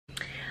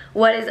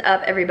What is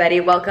up,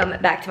 everybody?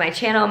 Welcome back to my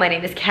channel. My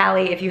name is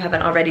Callie. If you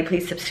haven't already,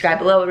 please subscribe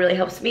below. It really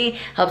helps me,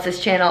 helps this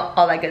channel,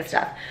 all that good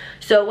stuff.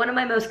 So one of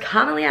my most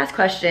commonly asked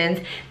questions,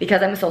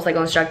 because I'm a SoulCycle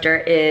instructor,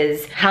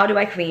 is how do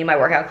I clean my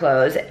workout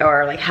clothes?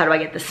 Or like, how do I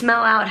get the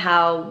smell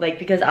out?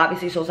 Because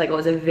obviously SoulCycle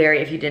is a very,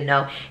 if you didn't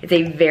know, it's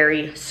a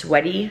very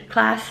sweaty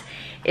class.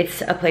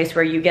 It's a place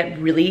where you get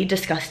really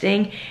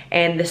disgusting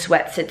and the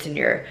sweat sits in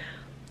your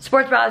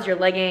sports bras, your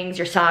leggings,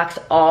 your socks,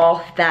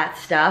 all that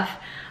stuff.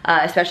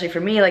 Especially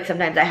for me, like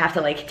sometimes I have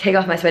to like take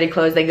off my sweaty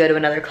clothes, then go to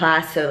another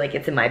class, so like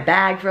it's in my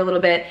bag for a little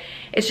bit.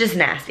 It's just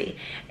nasty.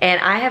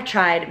 And I have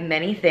tried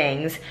many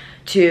things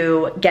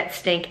to get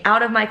stink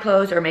out of my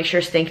clothes or make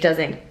sure stink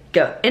doesn't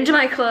go into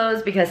my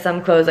clothes, because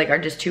some clothes like are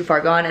just too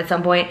far gone at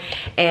some point.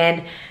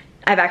 And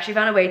I've actually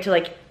found a way to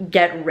like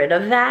get rid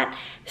of that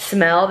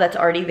smell that's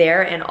already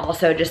there, and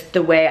also just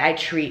the way I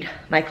treat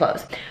my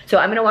clothes. So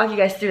I'm gonna walk you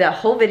guys through that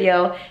whole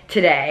video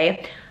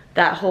today,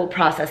 that whole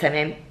process I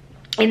mean,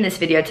 in this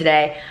video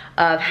today,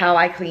 of how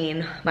I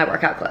clean my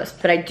workout clothes.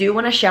 But I do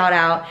want to shout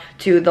out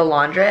to the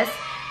laundress,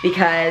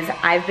 because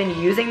I've been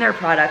using their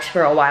products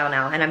for a while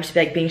now, and I'm just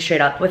like being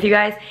straight up with you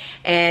guys,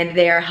 and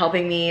they are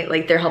helping me,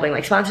 like they're helping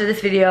like sponsor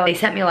this video. They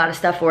sent me a lot of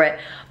stuff for it,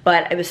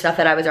 but it was stuff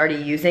that I was already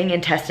using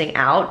and testing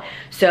out.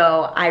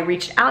 So I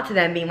reached out to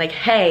them being like,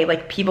 hey,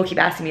 like people keep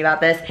asking me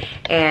about this,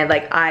 and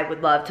like I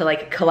would love to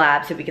like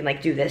collab so we can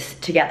like do this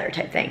together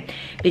type thing.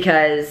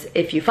 Because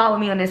if you follow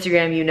me on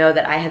Instagram, you know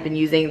that I have been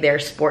using their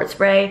sport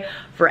spray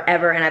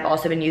forever, and I've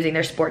also been using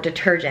their sport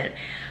detergent.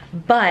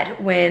 But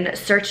when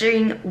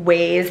searching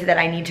ways that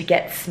I need to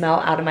get smell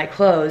out of my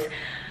clothes,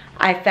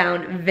 I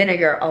found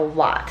vinegar a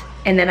lot.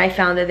 And then I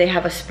found that they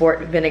have a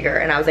sport vinegar,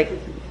 and I was like,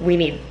 we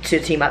need to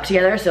team up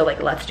together, so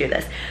like let's do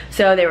this.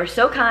 So they were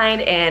so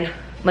kind, and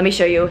let me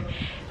show you.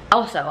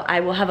 Also, I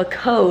will have a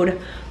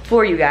code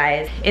for you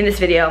guys in this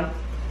video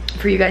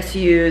for you guys to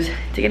use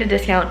to get a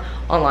discount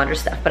on laundry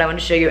stuff. But I want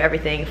to show you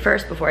everything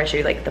first before I show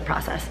you like the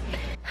process.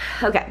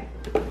 Okay.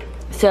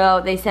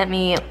 So they sent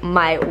me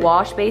my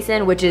wash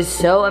basin, which is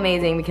so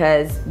amazing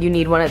because you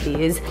need one of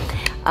these.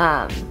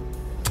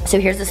 So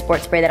here's the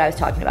sport spray that I was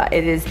talking about.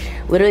 It is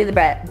literally the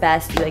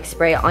best. You like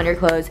spray it on your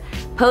clothes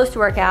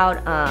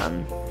post-workout.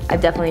 I've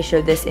definitely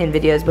showed this in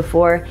videos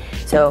before.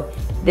 So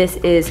this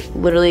is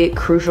literally a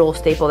crucial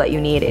staple that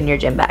you need in your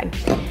gym bag.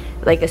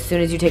 Like as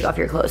soon as you take off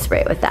your clothes, spray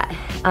it with that.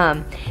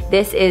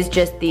 This is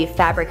just the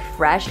Fabric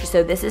Fresh.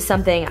 So this is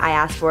something I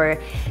asked for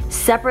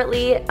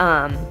separately.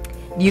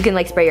 You can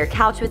like spray your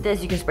couch with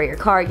this, you can spray your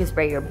car, you can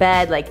spray your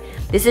bed. Like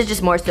this is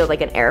just more so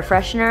like an air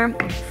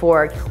freshener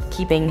for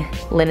keeping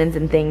linens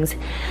and things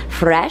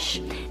fresh.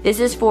 This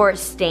is for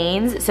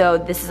stains, so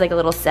this is like a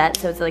little set,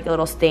 so it's like a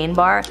little stain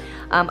bar.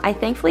 I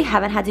thankfully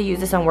haven't had to use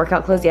this on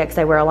workout clothes yet because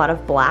I wear a lot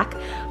of black,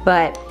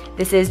 but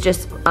this is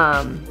just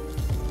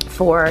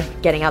for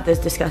getting out those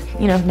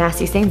disgusting,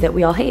 nasty stains that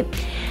we all hate.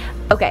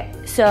 Okay,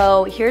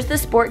 so here's the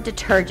sport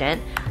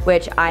detergent,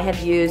 which I have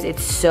used.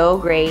 It's so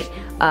great.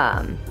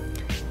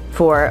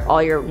 For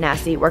all your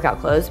nasty workout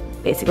clothes,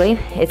 basically.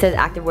 It says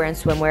activewear and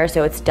swimwear,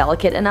 so it's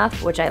delicate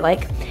enough, which I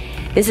like.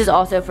 This is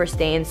also for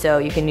stains, so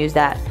you can use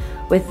that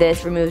with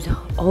this. Removes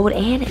old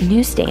and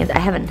new stains.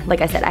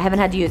 Like I said, I haven't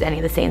had to use any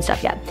of the stain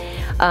stuff yet.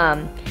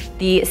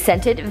 The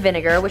scented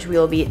vinegar, which we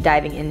will be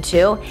diving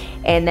into,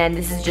 and then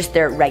this is just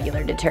their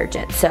regular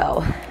detergent.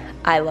 So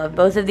I love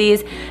both of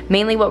these.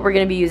 Mainly what we're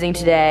gonna be using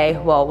today,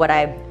 well, what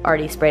I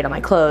already sprayed on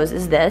my clothes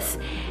is this,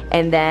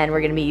 and then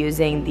we're gonna be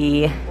using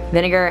the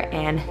vinegar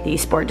and the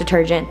sport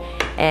detergent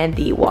and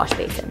the wash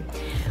basin.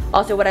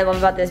 Also, what I love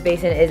about this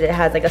basin is it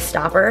has like a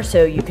stopper,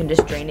 so you can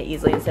just drain it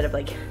easily instead of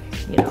like,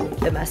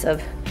 the mess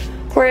of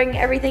pouring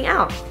everything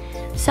out.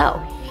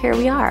 So, here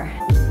we are.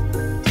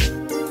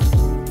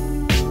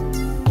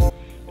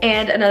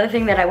 And another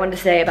thing that I wanted to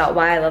say about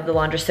why I love the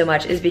laundress so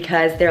much is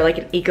because they're like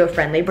an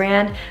eco-friendly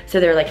brand. So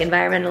they're like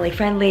environmentally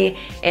friendly,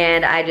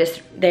 and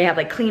they have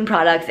like clean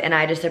products, and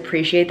I just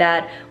appreciate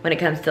that when it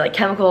comes to like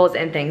chemicals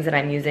and things that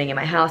I'm using in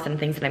my house, and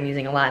things that I'm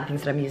using a lot, and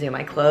things that I'm using in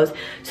my clothes.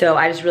 So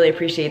I just really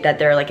appreciate that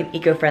they're like an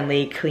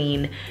eco-friendly,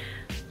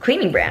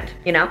 cleaning brand,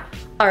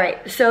 All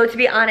right, so to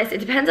be honest, it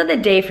depends on the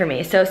day for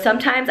me. So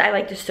sometimes I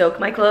like to soak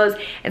my clothes,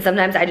 and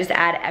sometimes I just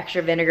add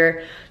extra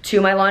vinegar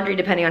to my laundry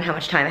depending on how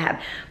much time I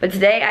have. But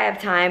today I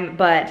have time,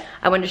 but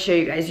I wanted to show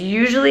you guys.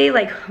 Usually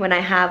like when I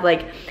have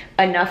like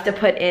enough to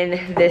put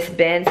in this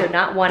bin, so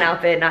not one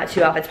outfit, not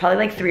two outfits, probably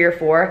like 3 or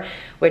 4,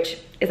 which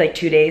is like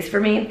 2 days for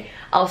me,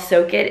 I'll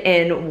soak it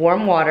in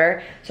warm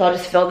water. So I'll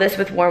just fill this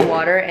with warm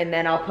water, and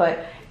then I'll put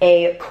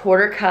a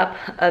 1/4 cup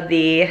of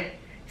the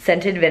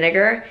scented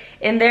vinegar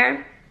in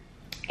there,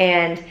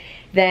 and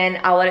then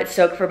I'll let it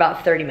soak for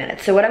about 30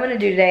 minutes. So what I'm gonna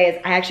do today is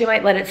I actually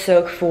might let it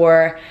soak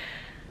for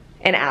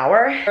an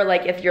hour, or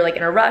like if you're like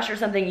in a rush or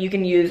something, you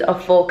can use a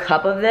full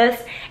cup of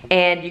this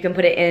and you can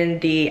put it in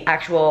the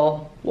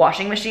actual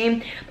washing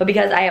machine. But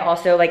because I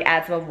also like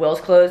add some of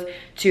Will's clothes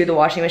to the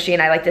washing machine,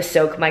 I like to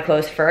soak my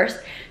clothes first.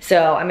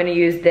 So I'm gonna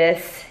use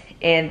this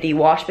in the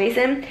wash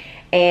basin,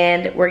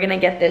 and we're gonna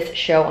get this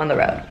show on the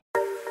road.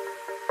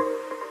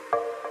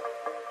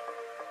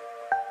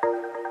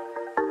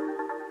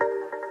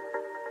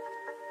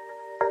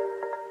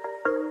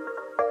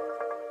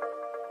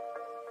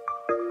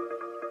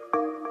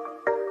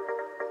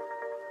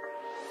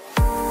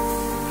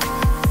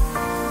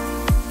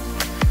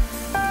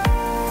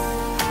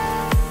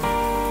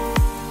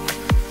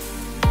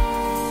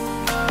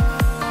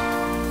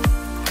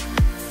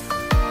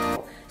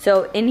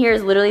 So in here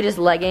is literally just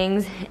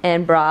leggings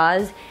and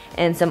bras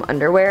and some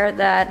underwear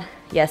that,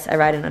 yes, I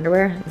ride in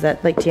underwear. Is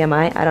that like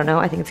TMI? I don't know.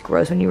 I think it's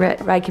gross when you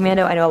ride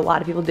commando. I know a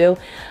lot of people do,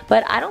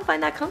 but I don't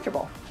find that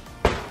comfortable.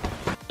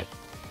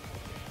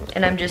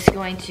 And I'm just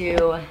going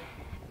to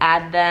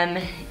add them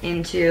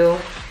into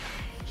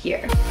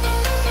here.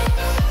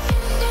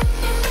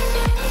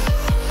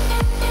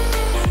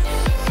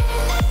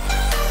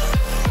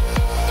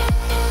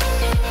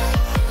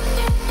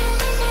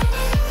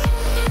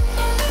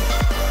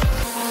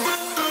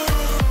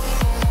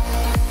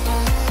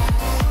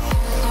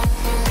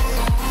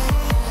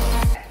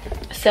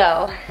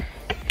 So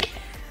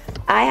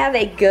I have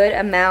a good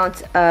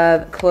amount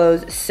of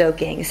clothes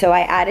soaking. So I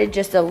added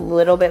just a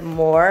little bit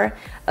more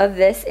of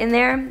this in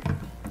there.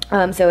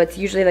 So it's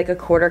usually like a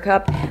 1/4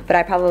 cup, but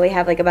I probably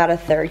have like about a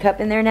 1/3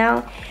 cup in there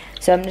now.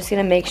 So I'm just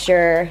gonna make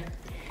sure,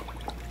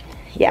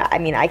 yeah, I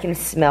mean, I can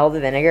smell the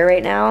vinegar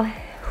right now.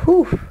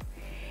 Whew.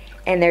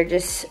 And they're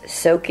just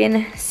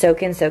soaking. So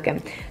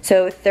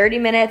 30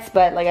 minutes,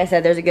 but like I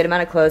said, there's a good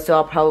amount of clothes, so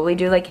I'll probably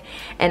do like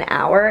an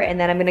hour, and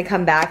then I'm gonna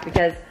come back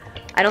because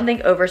I don't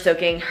think over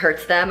soaking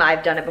hurts them.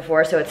 I've done it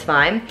before, so it's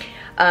fine.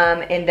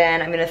 And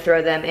then I'm gonna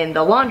throw them in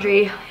the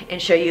laundry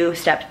and show you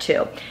step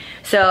 2.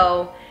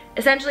 So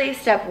essentially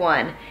step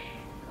 1,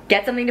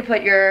 get something to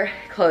put your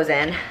clothes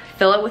in,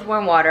 fill it with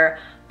warm water,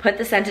 put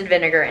the scented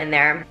vinegar in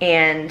there,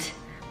 and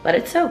let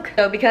it soak.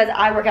 So because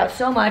I work out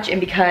so much and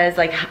because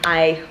like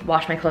I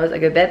wash my clothes a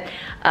good bit,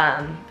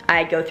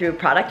 I go through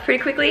product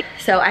pretty quickly.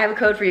 So I have a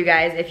code for you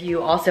guys if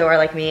you also are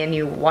like me and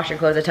you wash your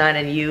clothes a ton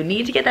and you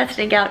need to get that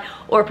stink out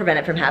or prevent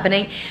it from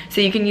happening. So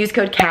you can use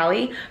code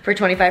Kallie for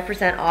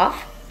 25%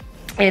 off.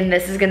 And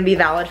this is gonna be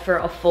valid for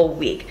a full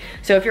week.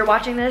 So if you're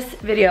watching this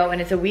video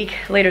and it's a week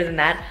later than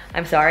that,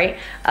 I'm sorry.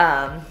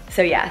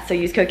 So yeah, so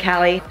use code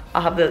Kallie.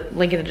 I'll have the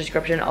link in the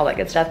description, all that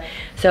good stuff.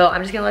 So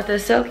I'm just gonna let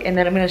this soak, and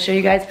then I'm gonna show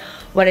you guys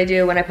what I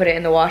do when I put it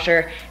in the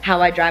washer.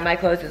 How I dry my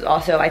clothes is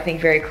also, I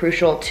think, very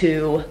crucial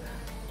to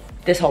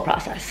this whole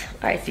process.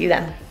 All right, see you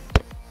then.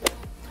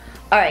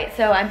 All right,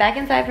 so I'm back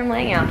inside from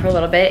laying out for a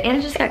little bit, and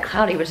it just got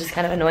cloudy, which is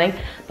kind of annoying,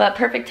 but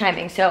perfect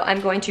timing. So I'm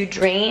going to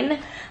drain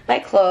my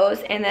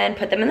clothes and then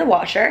put them in the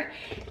washer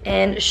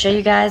and show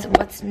you guys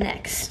what's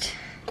next.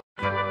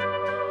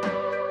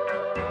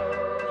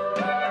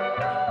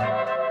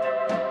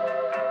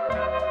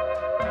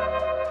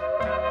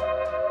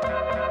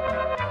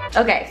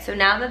 Okay, so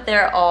now that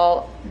they're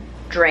all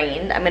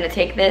drained, I'm gonna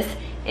take this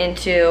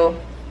into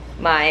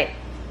my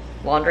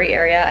laundry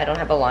area. I don't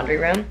have a laundry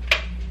room.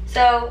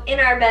 So in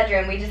our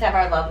bedroom, we just have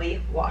our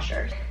lovely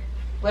washer.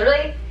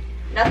 Literally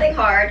nothing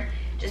hard,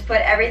 just put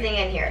everything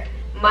in here.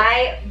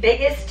 My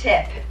biggest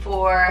tip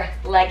for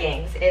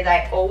leggings is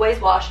I always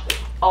wash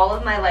all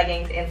of my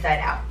leggings inside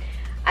out.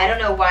 I don't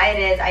know why it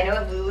is. I know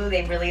at Lulu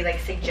they really like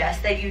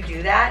suggest that you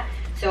do that.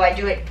 So I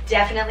do it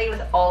definitely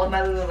with all of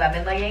my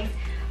Lululemon leggings.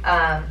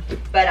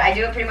 But I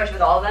do it pretty much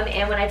with all of them,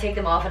 and when I take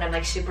them off and I'm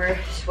like super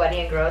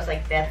sweaty and gross,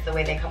 like that's the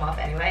way they come off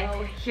anyway.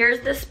 So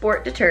here's the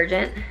sport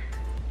detergent.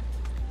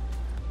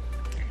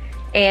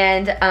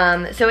 And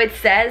so it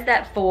says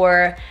that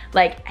for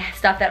like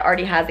stuff that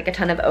already has like a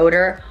ton of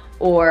odor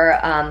or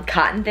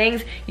cotton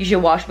things, you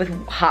should wash with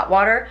hot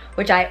water,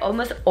 which I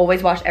almost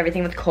always wash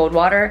everything with cold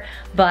water.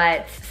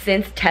 But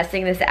since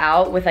testing this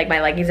out with like my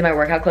leggings and my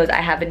workout clothes,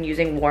 I have been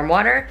using warm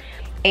water.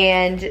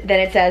 And then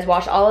it says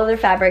wash all other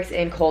fabrics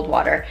in cold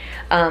water.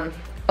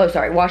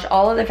 Wash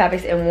all other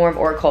fabrics in warm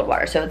or cold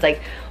water. So it's like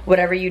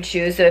whatever you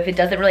choose. So if it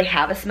doesn't really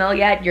have a smell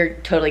yet, you're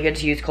totally good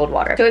to use cold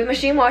water. So with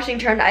machine washing,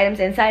 turned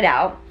items inside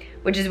out,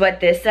 which is what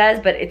this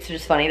says, but it's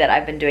just funny that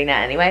I've been doing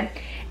that anyway.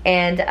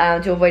 And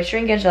to avoid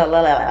shrinkage,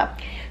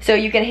 So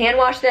you can hand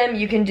wash them.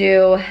 You can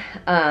do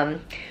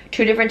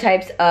 2 different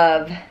types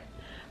of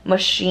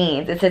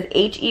machines. It says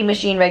HE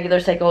machine,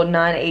 regular cycle,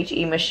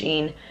 non-HE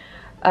machine.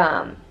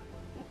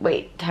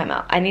 Wait, time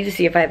out. I need to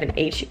see if I have an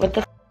HE. What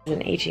the f is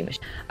an HE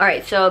machine? All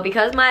right, so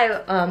because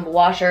my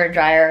washer and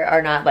dryer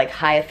are not like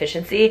high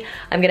efficiency,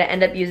 I'm gonna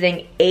end up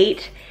using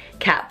 8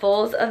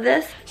 capfuls of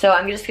this. So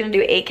I'm just gonna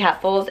do 8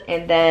 capfuls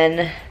and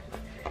then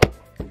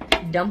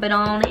dump it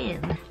on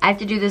in. I have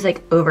to do this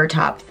like over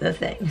top the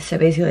thing. So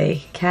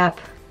basically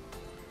cap,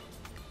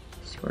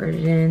 squirt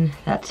it in.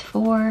 That's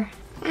 4.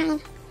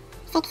 5,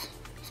 6,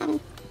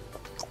 7.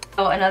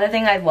 Oh, another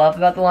thing I love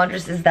about the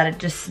laundress is that it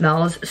just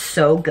smells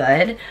so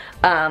good.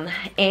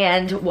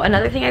 And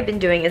another thing I've been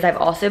doing is I've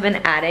also been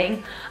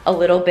adding a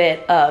little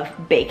bit of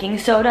baking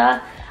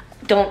soda.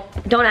 Don't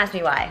ask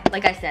me why.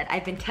 Like I said,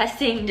 I've been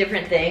testing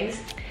different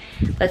things.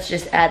 Let's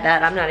just add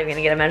that. I'm not even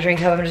gonna get a measuring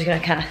cup. I'm just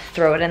gonna kind of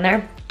throw it in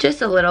there.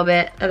 Just a little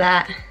bit of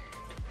that.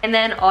 And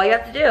then all you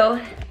have to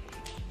do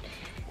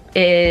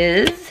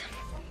is,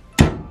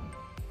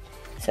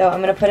 so I'm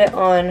gonna put it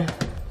on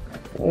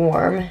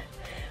warm,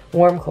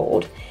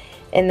 cold.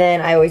 And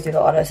then I always do the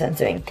auto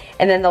sensing.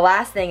 And then the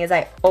last thing is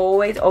I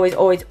always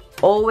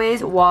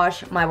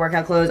wash my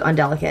workout clothes on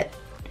delicate.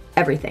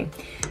 Everything.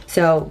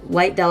 So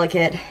light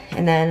delicate,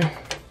 and then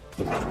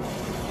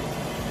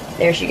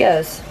there she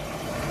goes.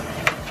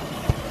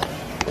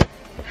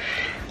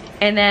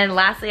 And then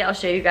lastly, I'll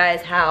show you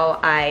guys how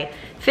I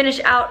finish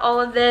out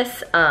all of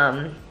this.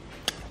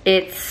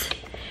 It's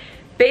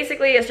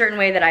basically a certain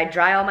way that I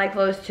dry all my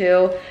clothes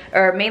too,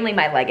 or mainly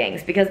my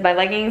leggings, because my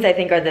leggings I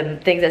think are the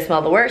things that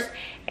smell the worst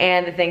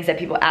and the things that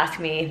people ask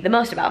me the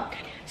most about.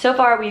 So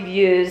far we've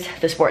used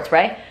the sport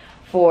spray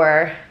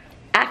for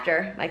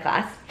after my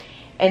class,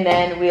 and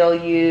then we'll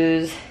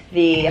use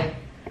the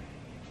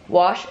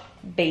wash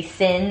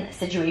basin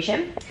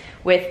situation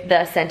with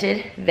the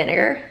scented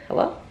vinegar.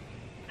 Hello,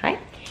 hi.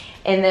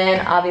 And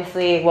then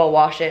obviously we'll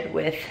wash it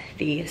with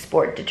the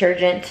sport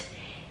detergent.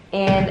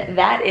 And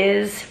that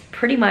is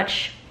pretty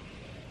much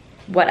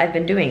what I've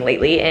been doing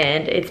lately,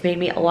 and it's made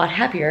me a lot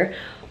happier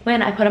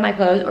when I put on my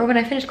clothes or when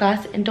I finish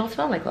class and don't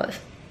smell my clothes.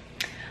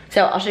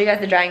 So I'll show you guys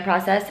the drying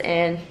process,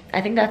 and I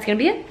think that's gonna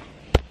be it.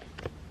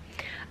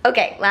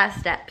 Okay, last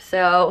step.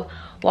 So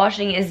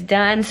washing is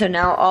done, so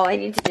now all I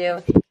need to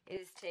do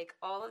is take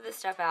all of this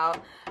stuff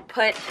out,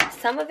 put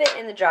some of it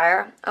in the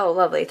dryer. Oh,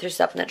 lovely, there's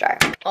stuff in the dryer.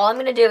 All I'm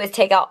gonna do is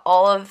take out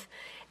all of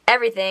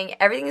everything.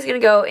 Everything's gonna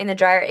go in the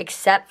dryer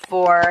except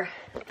for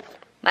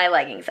my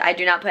leggings. I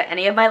do not put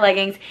any of my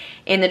leggings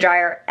in the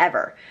dryer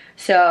ever.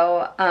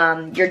 So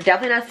you're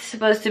definitely not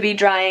supposed to be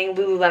drying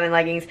Lululemon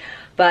leggings,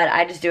 but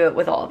I just do it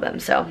with all of them.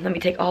 So let me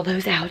take all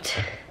those out.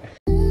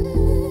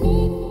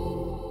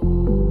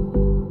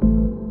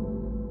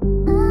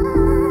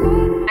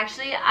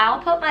 Actually, I'll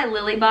put my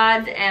Lily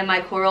Bods and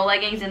my coral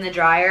leggings in the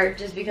dryer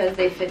just because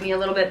they fit me a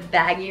little bit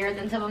baggier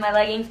than some of my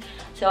leggings.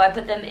 So I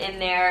put them in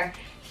there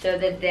so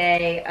that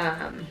they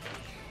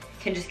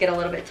can just get a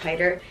little bit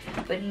tighter.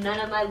 But none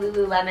of my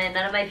Lululemon,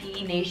 none of my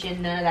PE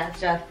Nation, none of that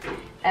stuff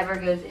ever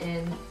goes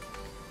in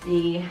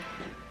the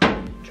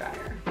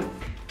dryer.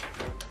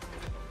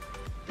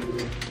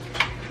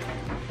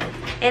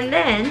 And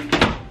then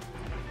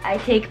I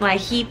take my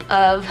heap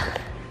of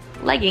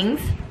leggings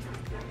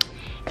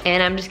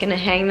and I'm just gonna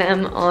hang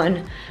them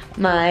on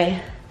my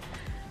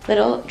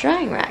little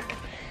drying rack.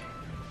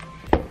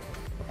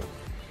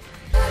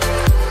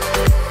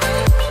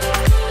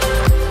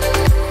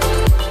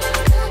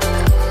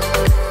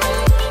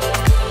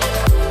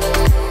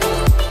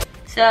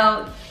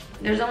 So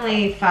there's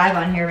only 5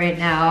 on here right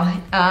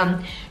now.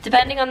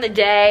 Depending on the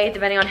day,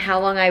 depending on how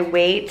long I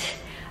wait,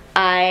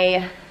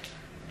 I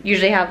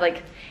usually have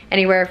like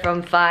anywhere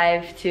from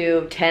 5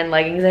 to 10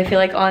 leggings I feel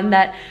like on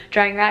that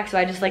drying rack. So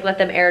I just like let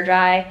them air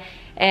dry,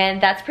 and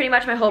that's pretty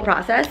much my whole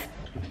process.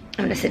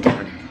 I'm gonna sit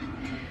down.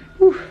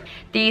 Whew.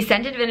 The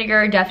scented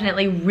vinegar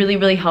definitely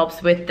really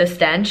helps with the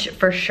stench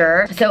for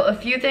sure. So a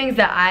few things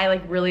that I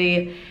like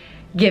really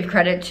give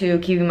credit to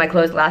keeping my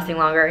clothes lasting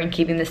longer and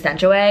keeping the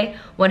stench away.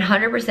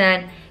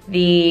 100%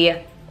 the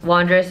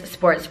Laundress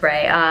Sport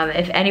Spray.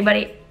 If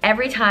anybody,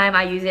 every time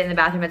I use it in the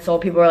bathroom at Seoul,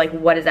 people are like,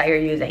 what is that you're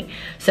using?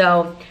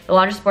 So the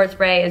Laundress Sport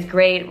Spray is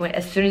great.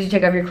 As soon as you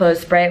take off your clothes,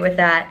 spray it with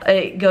that.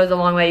 It goes a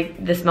long way.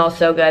 The smells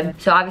so good.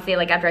 So obviously,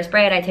 like after I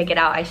spray it, I take it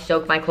out, I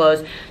soak my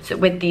clothes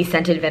with the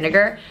scented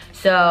vinegar.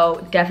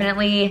 So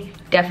definitely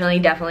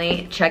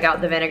check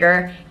out the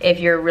vinegar if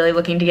you're really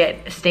looking to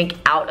get stink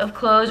out of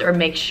clothes, or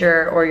make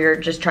sure, or you're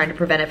just trying to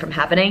prevent it from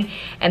happening.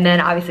 And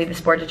then obviously the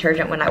sport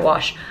detergent when I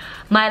wash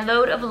my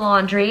load of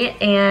laundry,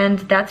 and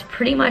that's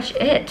pretty much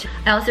it.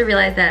 I also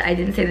realized that I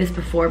didn't say this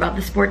before about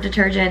the sport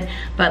detergent,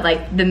 but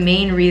like the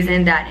main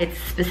reason that it's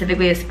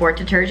specifically a sport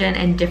detergent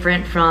and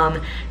different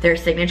from their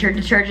signature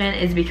detergent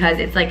is because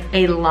it's like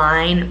a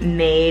line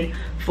made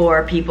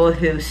for people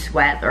who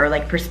sweat or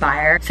like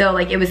perspire. So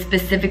like it was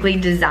specifically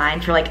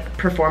designed for like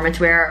performance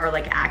wear or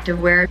like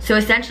active wear. So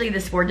essentially the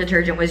sport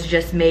detergent was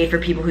just made for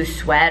people who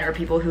sweat or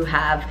people who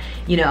have,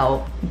 you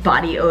know,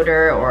 body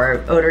odor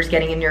or odors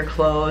getting in your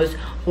clothes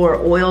or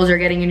oils are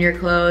getting in your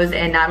clothes.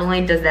 And not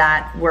only does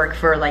that work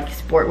for like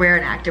sport wear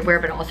and active wear,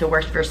 but also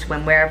works for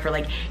swimwear for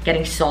like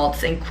getting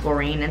salts and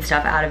chlorine and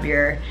stuff out of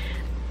your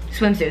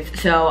swimsuits.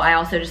 So I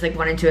also just like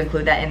wanted to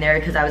include that in there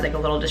because I was like a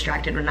little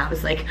distracted when I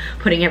was like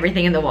putting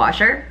everything in the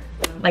washer.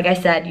 Like I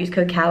said, use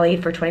code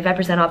Kallie for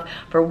 25% off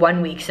for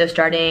 1 week. So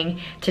starting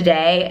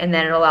today, and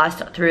then it'll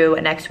last through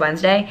next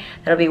Wednesday.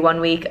 That'll be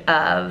 1 week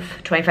of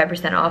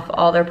 25% off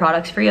all their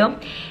products for you.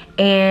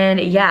 And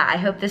yeah, I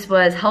hope this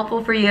was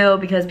helpful for you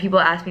because people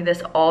ask me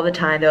this all the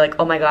time. They're like,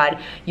 oh my God,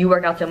 you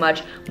work out so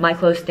much, my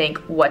clothes stink.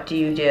 What do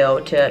you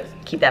do to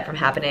keep that from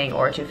happening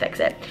or to fix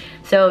it?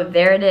 So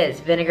there it is.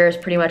 Vinegar is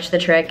pretty much the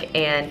trick,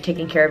 and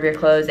taking care of your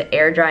clothes,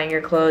 air drying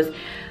your clothes,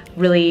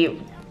 really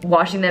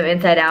washing them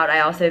inside out, I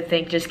also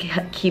think just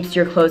keeps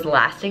your clothes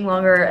lasting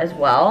longer as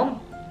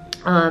well.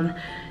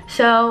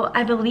 So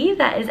I believe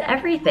that is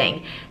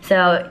everything.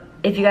 So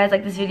if you guys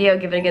like this video,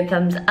 give it a good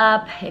thumbs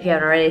up. If you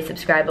haven't already,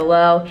 subscribe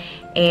below,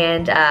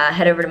 and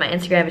head over to my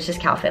Instagram. It's just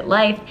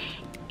CalFitLife.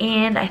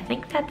 And I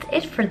think that's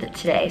it for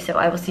today. So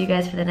I will see you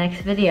guys for the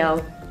next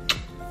video.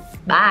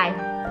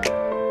 Bye.